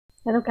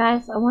Hello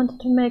guys, I wanted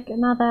to make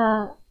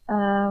another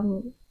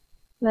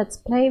let's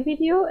play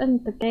video,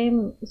 and the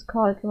game is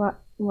called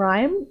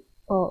Rime,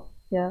 or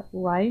yeah,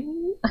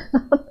 Rime. I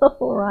don't know,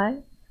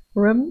 Rime,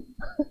 Rime.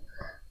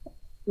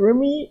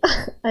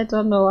 I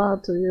don't know how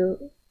to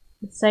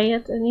say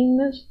it in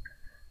English.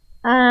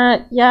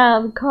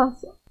 Yeah,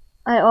 because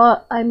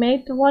I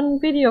made one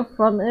video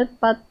from it,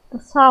 but the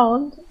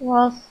sound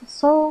was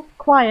so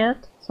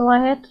quiet, so I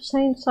had to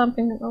change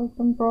something in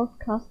Open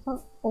Broadcaster.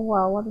 Oh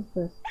wow, what is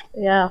this?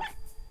 Yeah.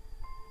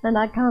 And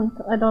I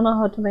don't know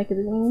how to make it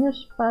in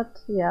English, but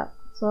yeah,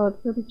 so it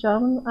will be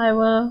German. I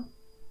will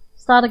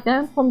start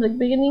again from the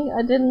beginning.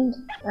 I didn't,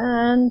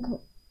 and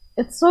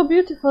it's so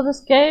beautiful, this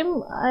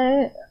game.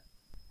 I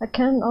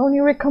can only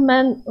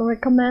recommend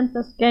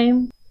this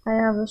game. I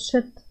have a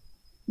shit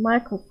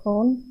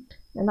microphone,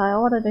 and I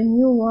ordered a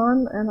new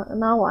one, and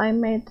now I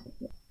made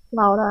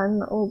louder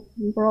and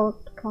open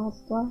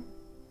broadcaster.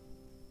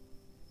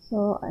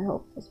 So I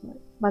hope this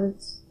might, but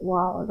it's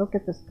wow, look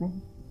at this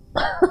game.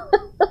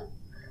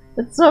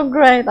 It's so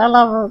great, I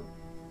love it.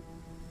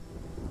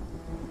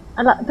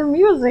 I like the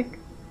music.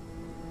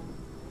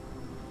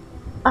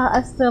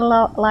 I still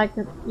like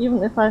it,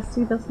 even if I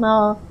see this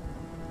now.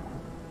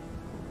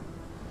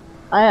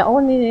 I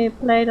only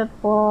played it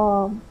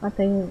for, I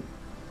think,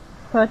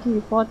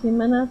 30-40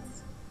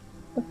 minutes,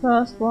 the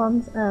first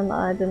ones, and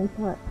I didn't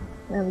play.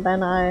 And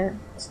then I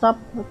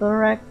stopped the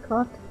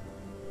record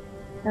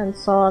and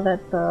saw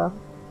that the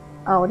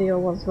audio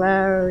was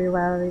very,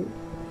 very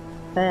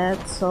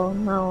bad, so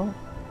now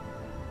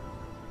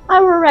I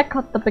will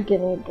record the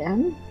beginning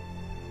again.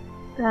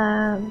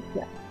 And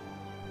yeah.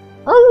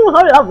 Oh,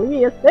 how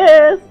lovely is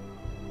this?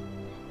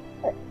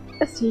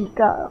 A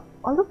seagull.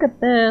 Oh, look at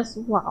this.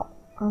 Wow,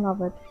 I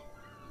love it.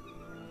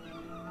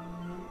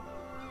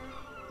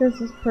 This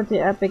is pretty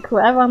epic.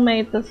 Whoever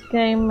made this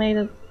game made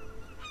it,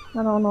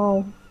 I don't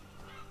know,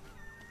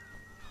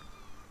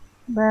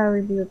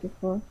 very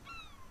beautiful.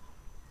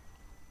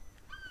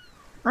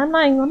 I'm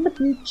lying on the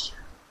beach.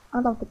 I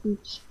love the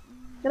beach.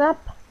 Get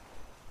up.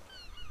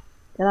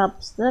 Get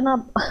up, stand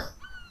up.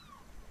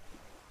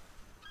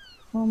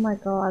 Oh my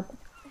god.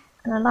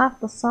 And I love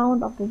the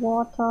sound of the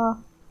water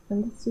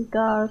and the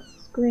seagulls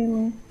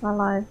screaming. I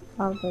love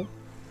it.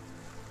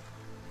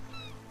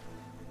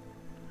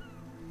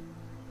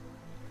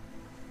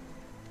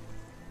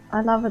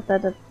 I love it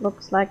that it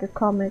looks like a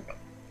comic.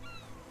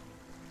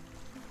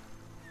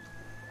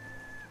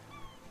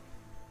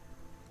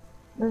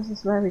 This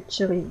is very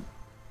chilly.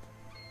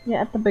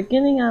 Yeah, at the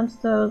beginning I'm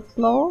still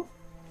slow.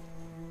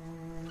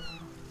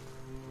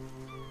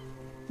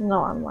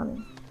 No, I'm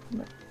running.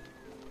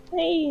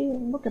 Hey,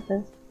 look at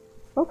this.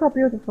 Look how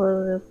beautiful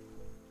it is.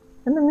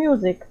 And the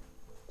music.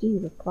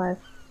 Jesus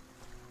Christ.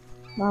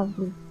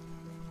 Lovely.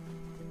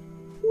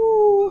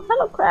 Ooh,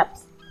 hello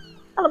crabs.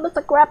 Hello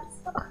Mr. Krabs.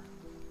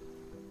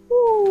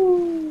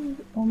 Ooh,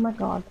 oh my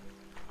god.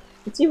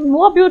 It's even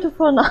more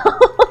beautiful now.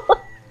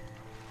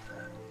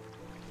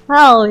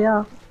 Hell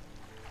yeah.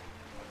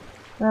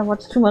 I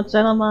watched too much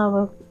Jaina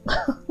Marvel.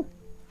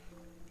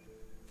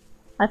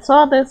 I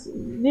saw this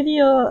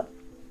video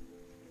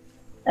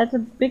at a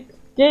big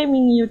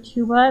gaming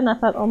YouTuber and I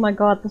thought, oh my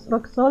god, this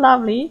looks so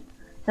lovely.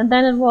 And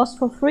then it was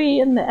for free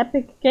in the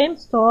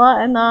EpicGames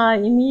store and I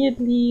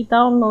immediately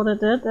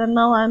downloaded it, and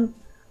now I'm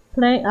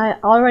playing. I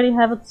already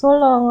have it so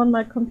long on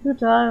my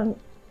computer,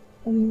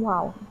 and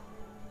wow.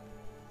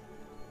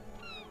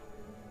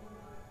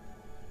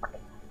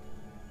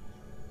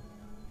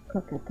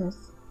 Look at this.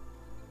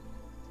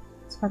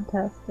 It's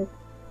fantastic.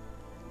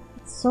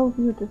 It's so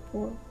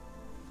beautiful.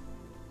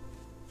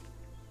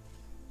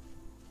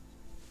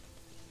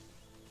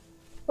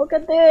 Look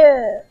at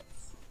this!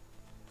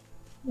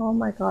 Oh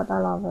my god, I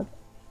love it.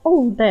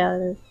 Oh, there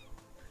it is.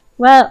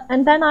 Well,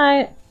 and then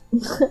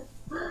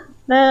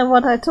then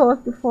what I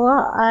told before,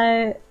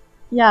 I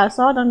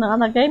saw it on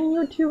another gaming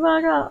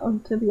YouTuber,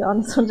 and to be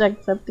honest, on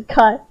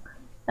Jacksepticeye.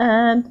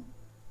 And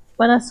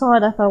when I saw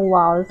it, I thought,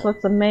 wow, this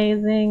looks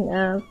amazing,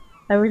 and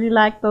I really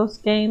like those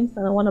games,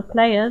 and I want to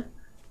play it.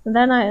 And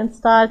then I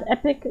installed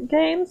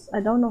EpicGames.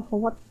 I don't know for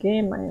what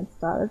game I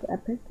installed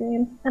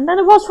EpicGames. And then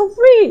it was for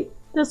free,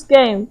 this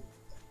game.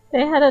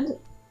 They had it,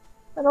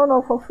 I don't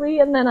know, for free,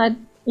 and then I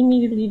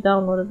immediately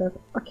downloaded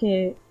it.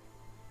 Okay,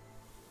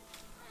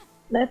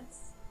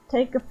 let's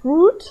take a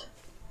fruit,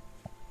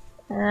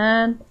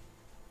 and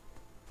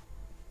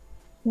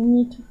we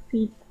need to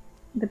feed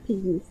the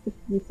piggies. The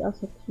piggies are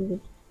so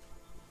cute.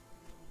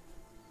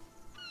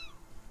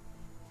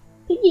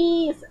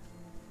 Piggies!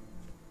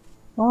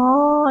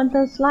 Oh, and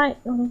the slide,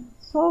 oh,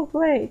 so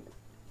great.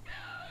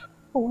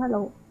 Oh,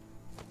 hello.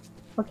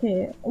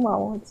 Okay,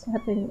 wow, it's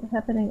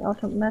happening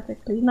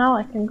automatically. Now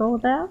I can go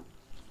there.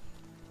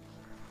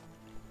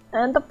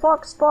 And the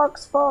fox.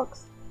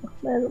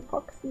 There's a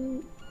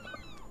foxy.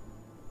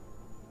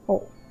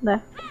 Oh,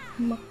 left.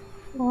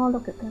 Oh,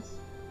 look at this.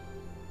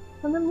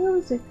 And the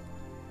music.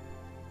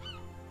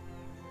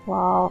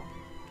 Wow.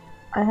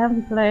 I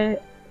haven't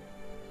played.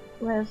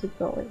 Where is it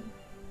going?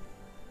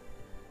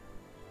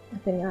 I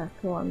think I have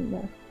to go on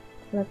there.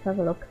 Let's have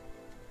a look.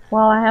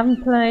 Wow, I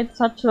haven't played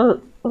such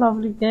a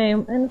lovely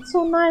game, and it's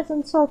so nice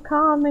and so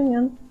calming,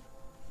 and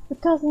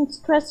it doesn't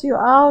stress you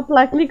out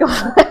like League of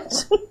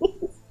Legends.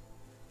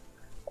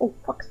 Oh,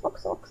 fox.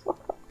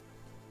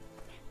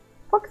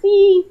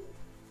 Foxy!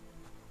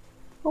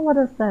 Oh, what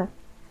is that?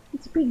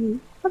 It's a piggy.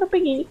 What a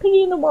piggy!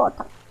 Piggy in the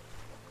water.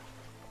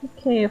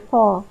 Okay,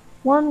 4.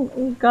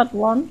 We got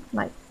one.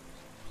 Nice.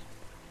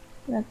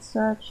 Let's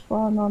search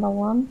for another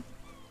one.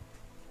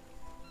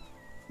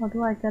 How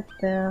do I get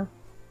there?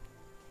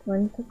 Do I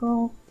need to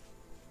go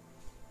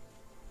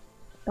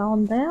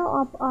down there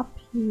or up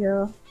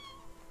here?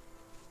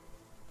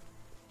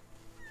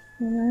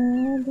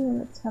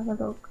 Let's have a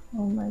look.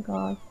 Oh my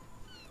god.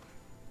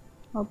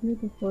 How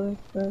beautiful is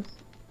this?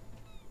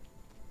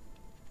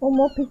 Oh,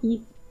 more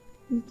piggies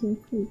eating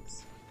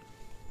fruits.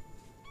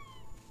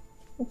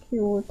 So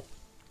cute.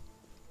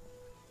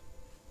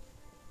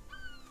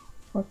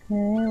 Okay,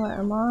 where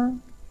am I?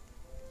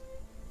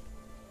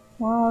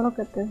 Wow, look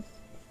at this.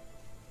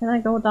 Can I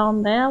go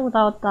down there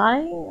without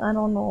dying? I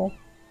don't know.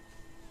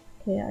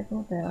 Okay, I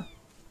go there.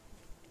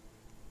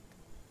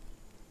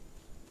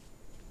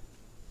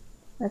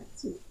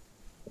 Let's see.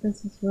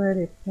 This is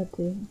really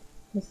pretty.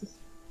 This is...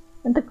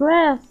 And the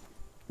grass!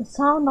 The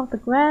sound of the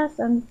grass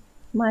and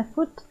my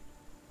foot.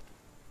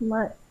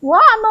 Wow,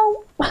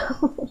 no!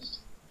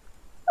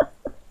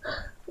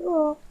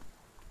 Oh.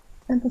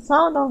 And the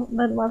sound of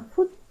that my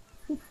foot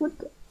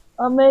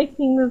are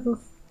making, this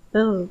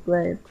is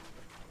great.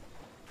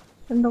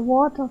 And the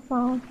water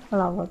sound, I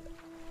love it.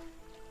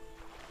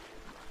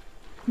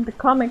 And the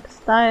comic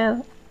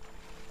style,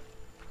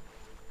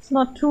 it's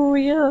not too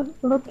real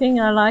looking,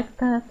 I like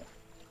that.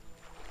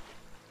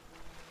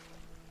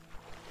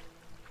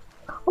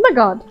 Oh my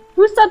god,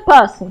 who's that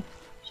person?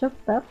 Just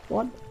that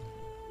one.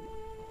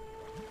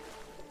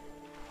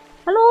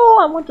 Hello,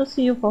 I want to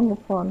see you from the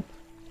front.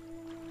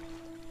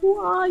 Who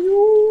are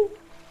you?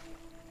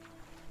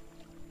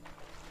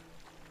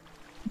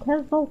 It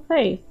has no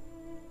face.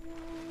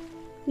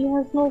 He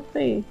has no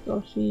face,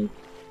 or she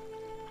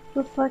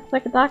looks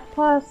like a dark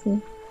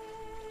person.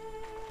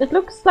 It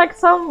looks like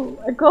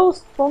a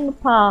ghost from the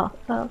past.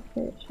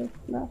 Okay, just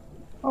left.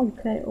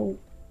 Okay, oh.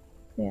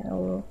 Yeah, I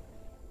will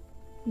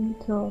need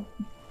to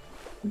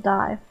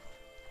dive.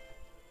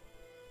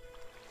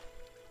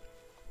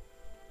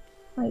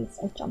 Nice,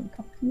 I jumped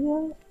up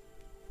here.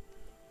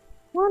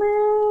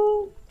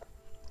 Running!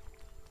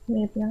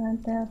 Maybe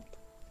behind there.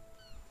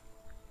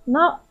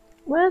 No!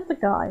 Where's the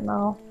guy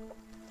now?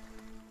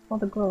 Or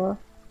the girl?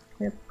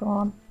 It's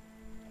gone.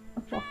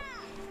 A fox.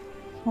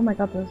 Oh my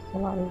god, this is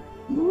alive.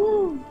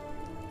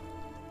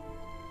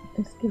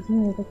 This gives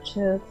me the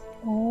chills.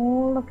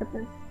 Oh, look at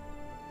this.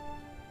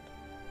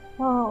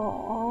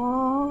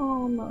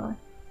 Oh, nice.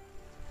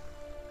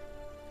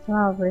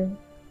 Lovely.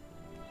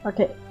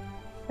 Okay,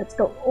 let's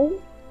go.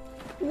 Oh,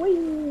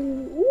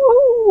 wee!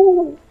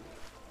 Woo!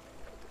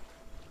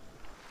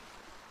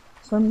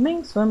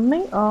 Swimming,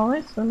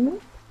 always swimming.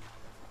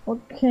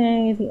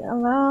 Okay,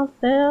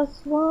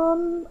 there's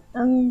one,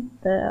 and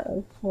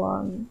there's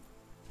one.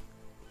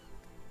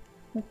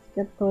 Let's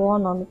get the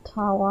one on the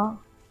tower.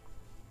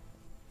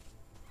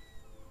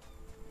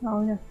 Now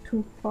we have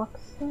 2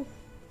 foxes.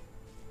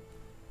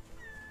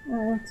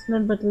 It's a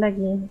little bit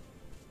laggy.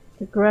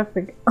 The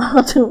graphic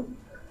are too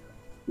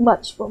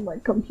much for my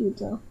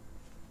computer.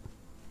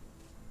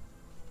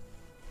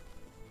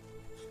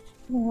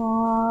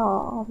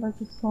 Wow, that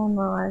is so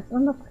nice.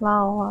 And the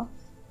flowers.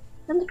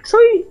 And the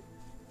tree!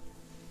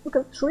 Look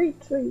at the tree.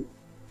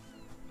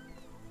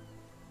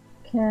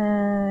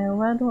 Okay,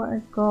 where do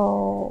I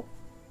go?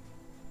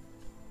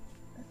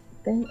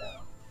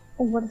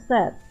 Oh, what is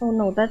that? Oh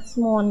no, that's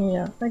more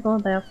near. I go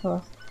there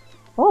first.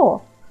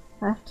 Oh,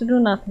 I have to do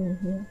nothing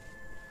here.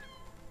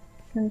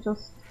 I can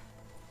just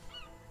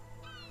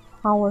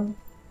howl.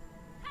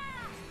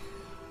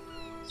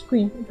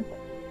 Scream.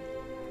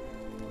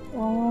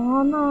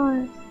 Oh,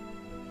 nice.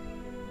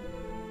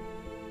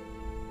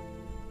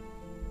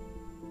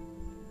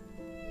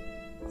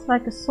 It's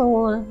like a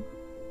soul.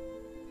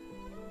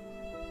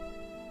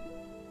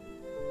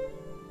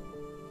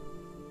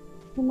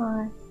 So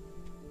nice.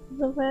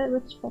 It's a very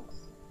rich fox.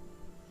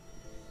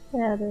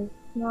 There it is.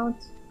 Now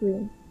it's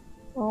green.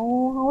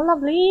 Oh, how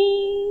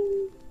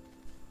lovely!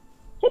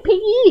 Hey,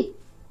 piggy!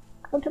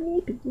 Come to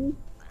me, piggy.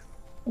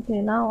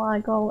 Okay, now I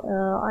go.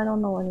 I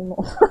don't know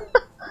anymore.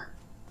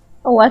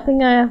 Oh, I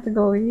think I have to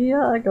go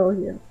here. I go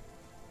here.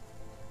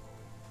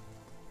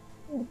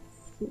 Let's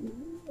see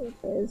what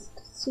there is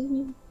to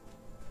see.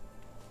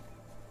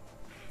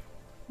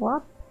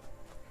 What?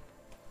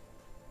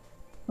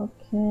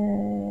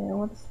 Okay,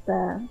 what's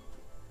there?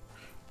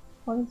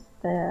 What is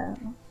there?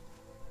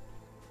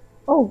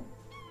 Oh!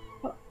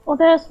 Oh,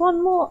 there's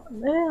one more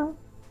there.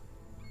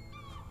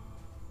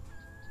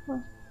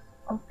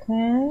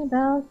 Okay,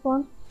 there's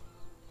one.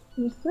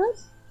 Who's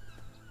this?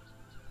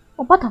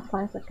 Oh,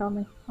 butterflies are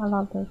coming. I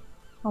love this.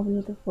 How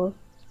beautiful.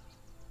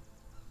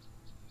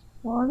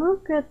 Oh,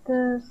 look at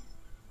this.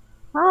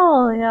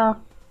 Oh, yeah.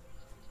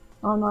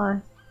 Oh,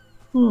 nice.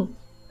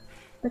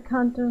 They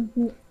can't do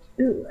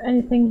do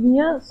anything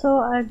here, so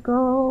I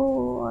go.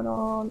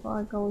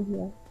 I go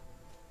here.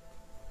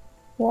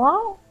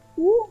 Wow!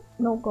 Ooh,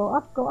 no, go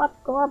up, go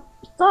up, go up!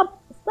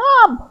 Stop!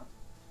 Stop!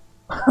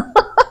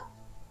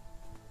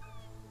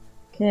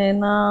 Okay,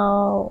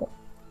 now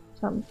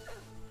jump.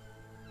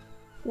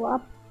 Go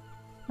up.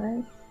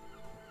 Nice.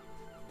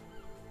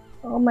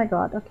 Oh my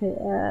god, okay,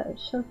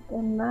 shift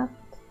and left.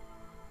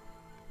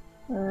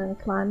 And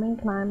climbing,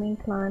 climbing,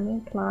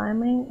 climbing,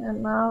 climbing,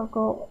 and now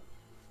go.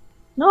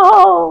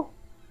 No!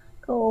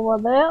 Go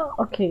over there.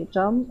 Okay,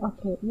 jump.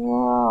 Okay,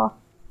 wow.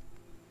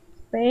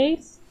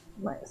 Space.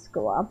 Nice,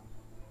 go up.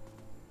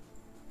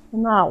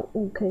 Now,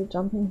 okay,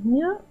 jumping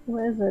here.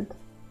 Where is it?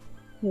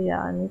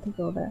 Yeah, I need to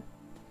go there.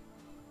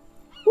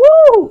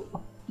 Woo!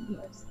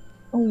 Nice.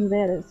 Oh,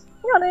 there it is.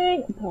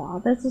 Running!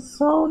 Wow, this is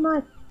so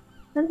nice.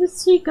 And the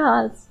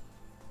seagulls.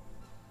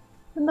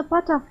 And the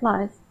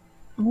butterflies.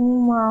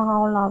 Oh wow,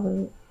 how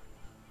lovely.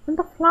 And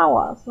the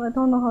flowers. I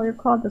don't know how you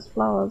call these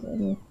flowers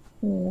in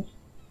English.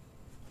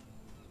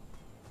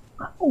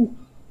 Oh!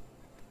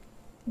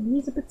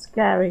 He's a bit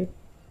scary.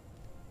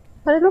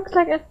 But it looks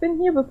like I've been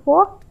here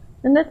before.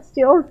 And that's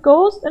the old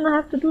ghost and I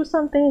have to do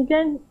something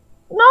again.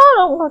 No,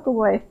 don't walk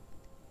away.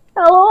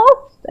 Hello?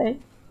 Stay.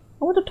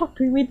 I want to talk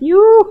to you with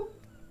you.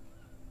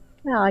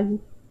 Where are you?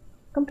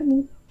 Come to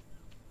me.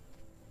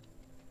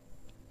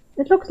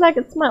 It looks like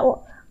it's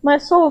my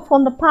soul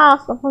from the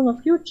past or from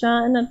the future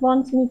and it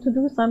wants me to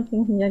do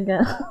something here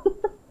again.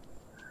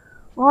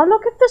 Oh,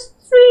 look at this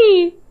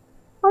tree!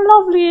 How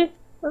lovely!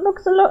 It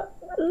looks a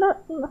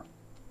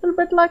little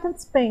bit like in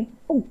Spain.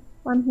 Oh,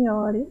 I'm here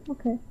already.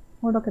 Okay.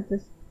 Oh, look at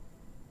this.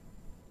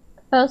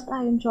 First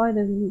I enjoy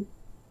the view.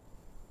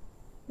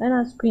 Then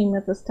I scream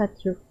at the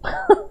statue.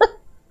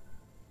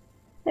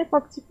 Hey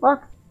Foxy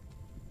Fox!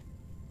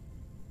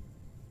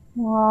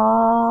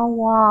 Wow,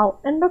 wow.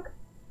 And look,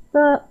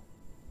 the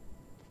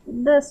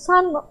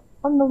sun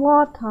on the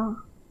water.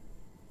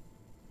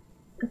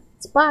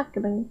 It's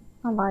sparkling.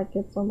 I like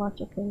it so much.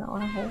 Okay, now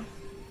I have.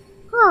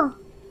 Huh.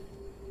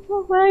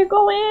 Oh, where are you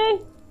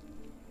going?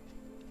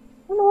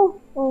 Oh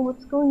no. Oh,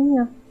 what's going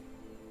here?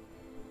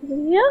 Is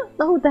it here?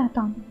 Oh, there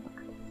down there. Look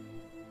at this.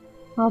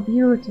 How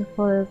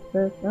beautiful is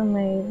this?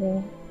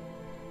 Amazing.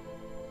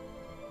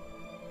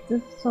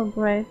 This is so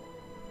great.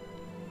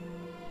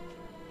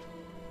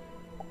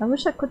 I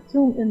wish I could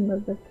zoom in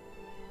with it.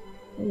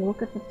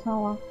 Look at the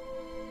tower.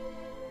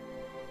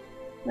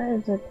 Where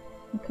is it?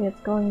 Okay,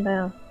 it's going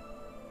there.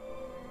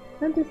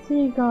 And the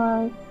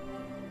seagulls.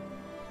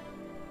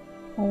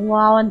 Oh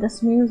wow, and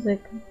this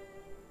music.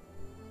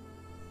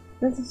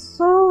 This is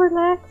so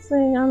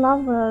relaxing, I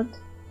love it.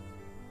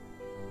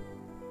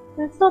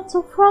 It's not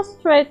so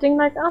frustrating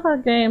like other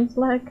games,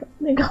 like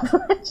League of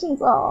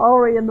Legends or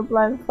Ori in the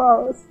Blind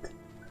Forest.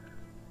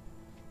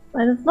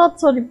 And it's not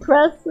so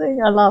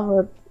depressing, I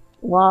love it.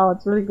 Wow,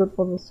 it's really good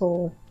for the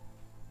soul.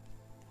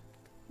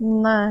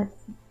 Nice.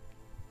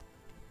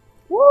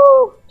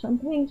 Woo!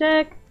 Jumping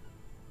jack.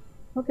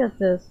 Look at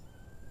this.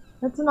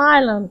 It's an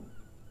island.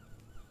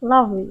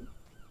 Lovely.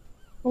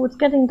 Oh, it's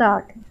getting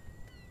dark.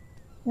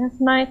 It's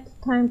night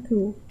time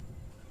too.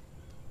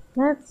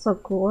 That's so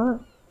cool.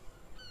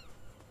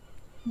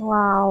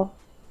 Wow.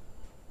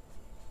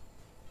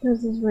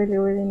 This is really,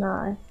 really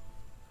nice.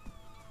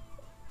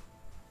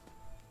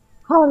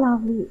 How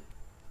lovely.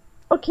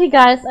 Okay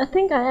guys, I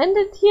think I end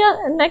it here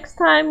and next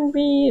time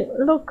we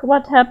look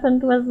what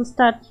happened with the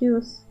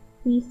statues.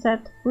 We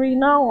set free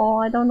now,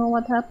 or I don't know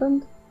what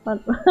happened,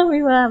 but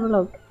we will have a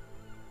look.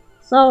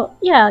 So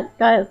yeah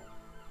guys,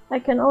 I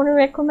can only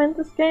recommend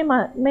this game.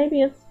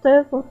 Maybe it's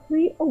still for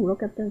free. Oh,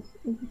 look at this.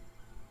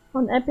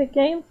 On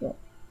EpicGames.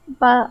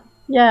 But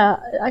yeah,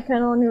 I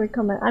can only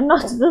recommend.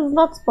 This is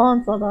not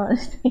sponsored or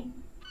anything.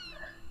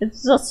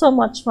 It's just so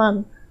much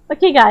fun.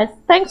 Okay guys,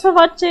 thanks for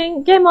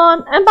watching. Game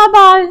on and bye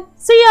bye.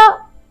 See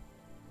ya!